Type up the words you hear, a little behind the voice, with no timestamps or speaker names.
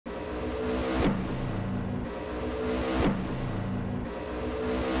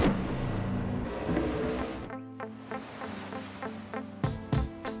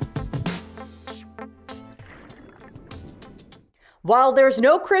While there's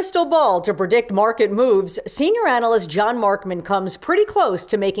no crystal ball to predict market moves, senior analyst John Markman comes pretty close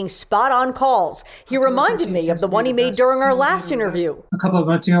to making spot-on calls. He reminded me of the one he made during our last interview. A couple of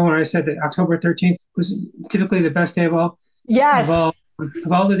months ago when I said that October 13th was typically the best day of all. Yes.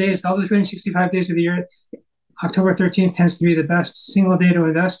 Of all the days, all the 365 days of the year, October 13th tends to be the best single day to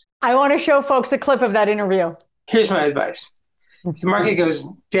invest. I want to show folks a clip of that interview. Here's my advice. If the market goes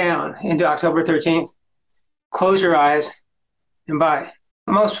down into October 13th, close your eyes and buy.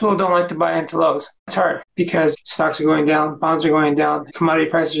 Most people don't like to buy into lows. It's hard because stocks are going down, bonds are going down,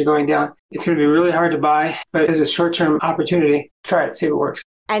 commodity prices are going down. It's going to be really hard to buy, but as a short-term opportunity, try it, see if it works.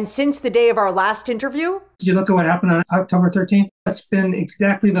 And since the day of our last interview? Did you look at what happened on October 13th? That's been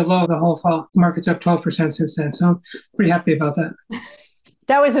exactly the low of the whole fall. The market's up 12% since then, so I'm pretty happy about that.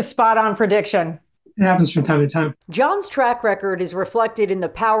 That was a spot-on prediction. It happens from time to time. John's track record is reflected in the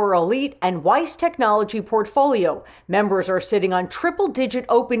Power Elite and Weiss Technology portfolio. Members are sitting on triple-digit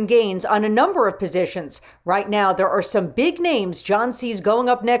open gains on a number of positions. Right now, there are some big names John sees going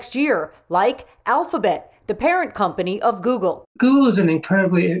up next year, like Alphabet, the parent company of Google. Google is an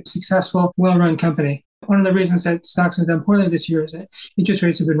incredibly successful, well-run company. One of the reasons that stocks have done poorly this year is that interest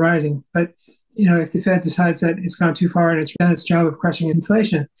rates have been rising. But if the Fed decides that it's gone too far and it's done its job of crushing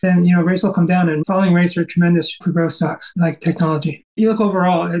inflation, then, rates will come down, and falling rates are tremendous for growth stocks like technology. You look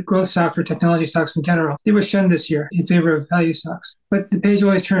overall at growth stocks or technology stocks in general, they were shunned this year in favor of value stocks. But the page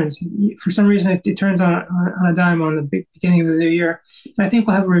always turns. For some reason, it turns on a dime on the beginning of the new year. And I think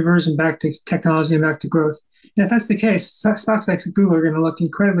we'll have a reversion back to technology and back to growth. And if that's the case, stocks like Google are going to look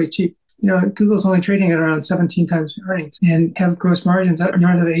incredibly cheap. Google's only trading at around 17 times earnings and have gross margins north of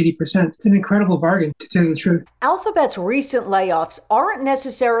 80%. It's an incredible bargain, to tell you the truth. Alphabet's recent layoffs aren't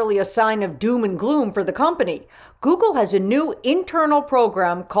necessarily a sign of doom and gloom for the company. Google has a new internal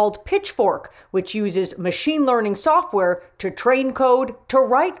program called Pitchfork, which uses machine learning software to train code to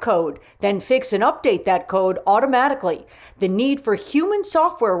write code, then fix and update that code automatically. The need for human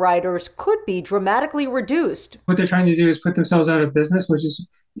software writers could be dramatically reduced. What they're trying to do is put themselves out of business, which is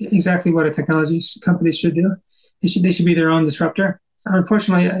exactly what a technology company should do. They should be their own disruptor.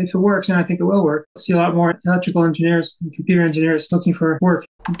 Unfortunately, if it works, and I think it will work, we'll see a lot more electrical engineers and computer engineers looking for work.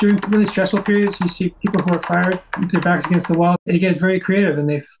 During really stressful periods, you see people who are fired, with their backs against the wall. They get very creative and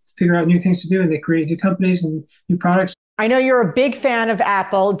they figure out new things to do, and they create new companies and new products. I know you're a big fan of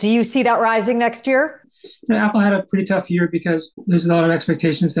Apple. Do you see that rising next year? Apple had a pretty tough year because there's a lot of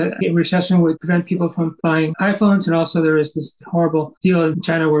expectations that a recession would prevent people from buying iPhones. And also there is this horrible deal in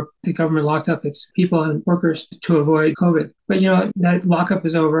China where the government locked up its people and workers to avoid COVID. But, that lockup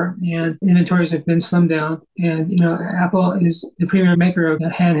is over and inventories have been slimmed down. And, Apple is the premier maker of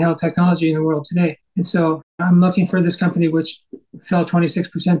handheld technology in the world today. And so I'm looking for this company, which fell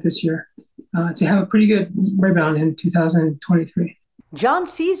 26% this year, to have a pretty good rebound in 2023. John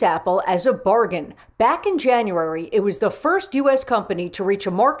sees Apple as a bargain. Back in January, it was the first U.S. company to reach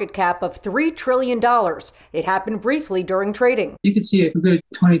a market cap of $3 trillion. It happened briefly during trading. You could see a good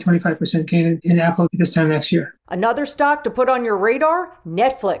 20-25% gain in Apple this time next year. Another stock to put on your radar?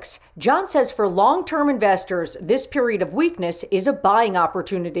 Netflix. John says for long-term investors, this period of weakness is a buying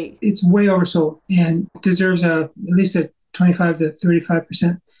opportunity. It's way oversold and deserves at least a 25 to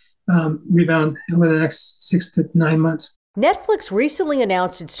 35% rebound over the next 6 to 9 months. Netflix recently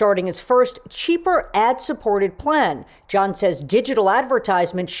announced it's starting its first cheaper ad-supported plan. John says digital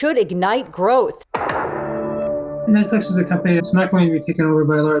advertisement should ignite growth. Netflix is a company that's not going to be taken over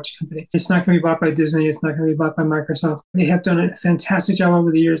by a large company. It's not going to be bought by Disney. It's not going to be bought by Microsoft. They have done a fantastic job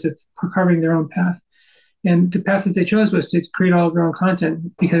over the years of carving their own path. And the path that they chose was to create all of their own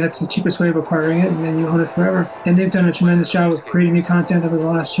content because that's the cheapest way of acquiring it, and then you own it forever. And they've done a tremendous job of creating new content over the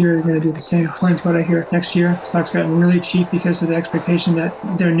last year. They're going to do the same, according to what I hear. Next year, stock's gotten really cheap because of the expectation that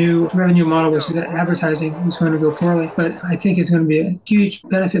their new revenue model, which is that advertising, is going to go poorly. But I think it's going to be a huge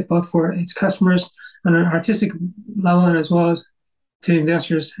benefit both for its customers on an artistic level and as well as to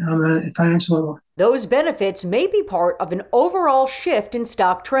investors on a financial level. Those benefits may be part of an overall shift in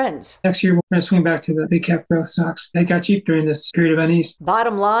stock trends. Next year, we're going to swing back to the big cap growth stocks. They got cheap during this period of unease.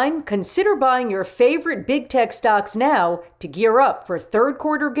 Bottom line, consider buying your favorite big tech stocks now to gear up for third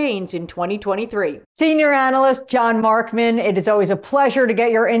quarter gains in 2023. Senior analyst John Markman, it is always a pleasure to get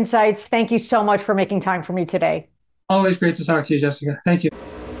your insights. Thank you so much for making time for me today. Always great to talk to you, Jessica. Thank you.